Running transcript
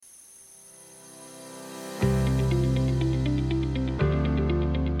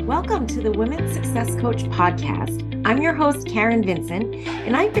welcome to the Women's Success Coach podcast. I'm your host, Karen Vincent,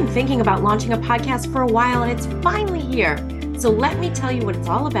 and I've been thinking about launching a podcast for a while, and it's finally here. So let me tell you what it's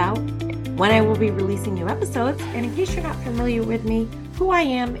all about, when I will be releasing new episodes, and in case you're not familiar with me, who I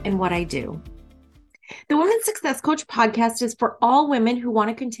am and what I do. The Women's Success Coach podcast is for all women who want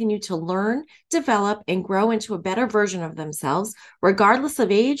to continue to learn, develop, and grow into a better version of themselves, regardless of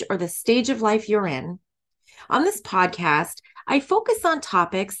age or the stage of life you're in. On this podcast, I focus on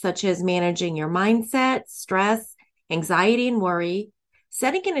topics such as managing your mindset, stress, anxiety, and worry,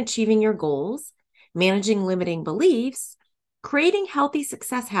 setting and achieving your goals, managing limiting beliefs, creating healthy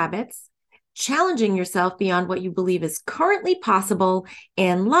success habits, challenging yourself beyond what you believe is currently possible,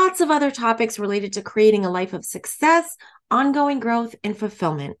 and lots of other topics related to creating a life of success, ongoing growth, and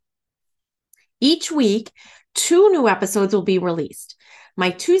fulfillment. Each week, 2 new episodes will be released. My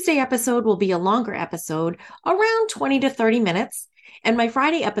Tuesday episode will be a longer episode, around 20 to 30 minutes, and my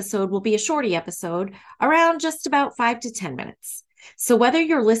Friday episode will be a shorty episode, around just about 5 to 10 minutes. So whether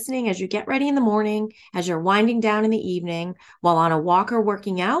you're listening as you get ready in the morning, as you're winding down in the evening, while on a walk or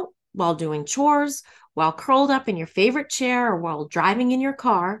working out, while doing chores, while curled up in your favorite chair, or while driving in your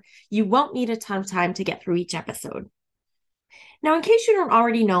car, you won't need a ton of time to get through each episode. Now, in case you don't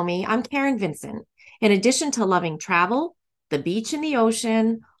already know me, I'm Karen Vincent. In addition to loving travel, the beach and the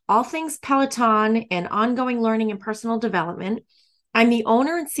ocean, all things Peloton, and ongoing learning and personal development, I'm the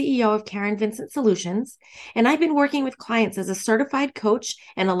owner and CEO of Karen Vincent Solutions, and I've been working with clients as a certified coach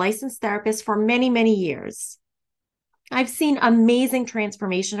and a licensed therapist for many, many years. I've seen amazing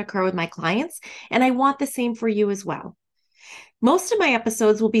transformation occur with my clients, and I want the same for you as well. Most of my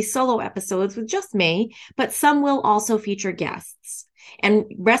episodes will be solo episodes with just me, but some will also feature guests. And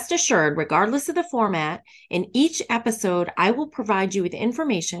rest assured, regardless of the format, in each episode, I will provide you with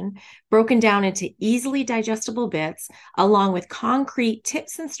information broken down into easily digestible bits, along with concrete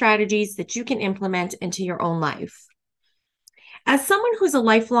tips and strategies that you can implement into your own life. As someone who's a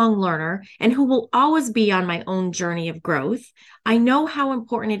lifelong learner and who will always be on my own journey of growth, I know how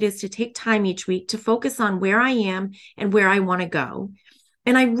important it is to take time each week to focus on where I am and where I want to go.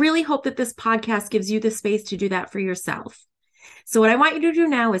 And I really hope that this podcast gives you the space to do that for yourself. So what I want you to do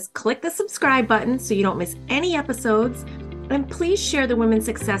now is click the subscribe button so you don't miss any episodes. And please share the Women's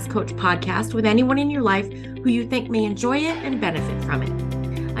Success Coach podcast with anyone in your life who you think may enjoy it and benefit from it.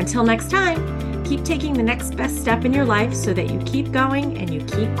 Until next time, keep taking the next best step in your life so that you keep going and you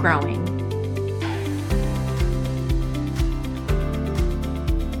keep growing.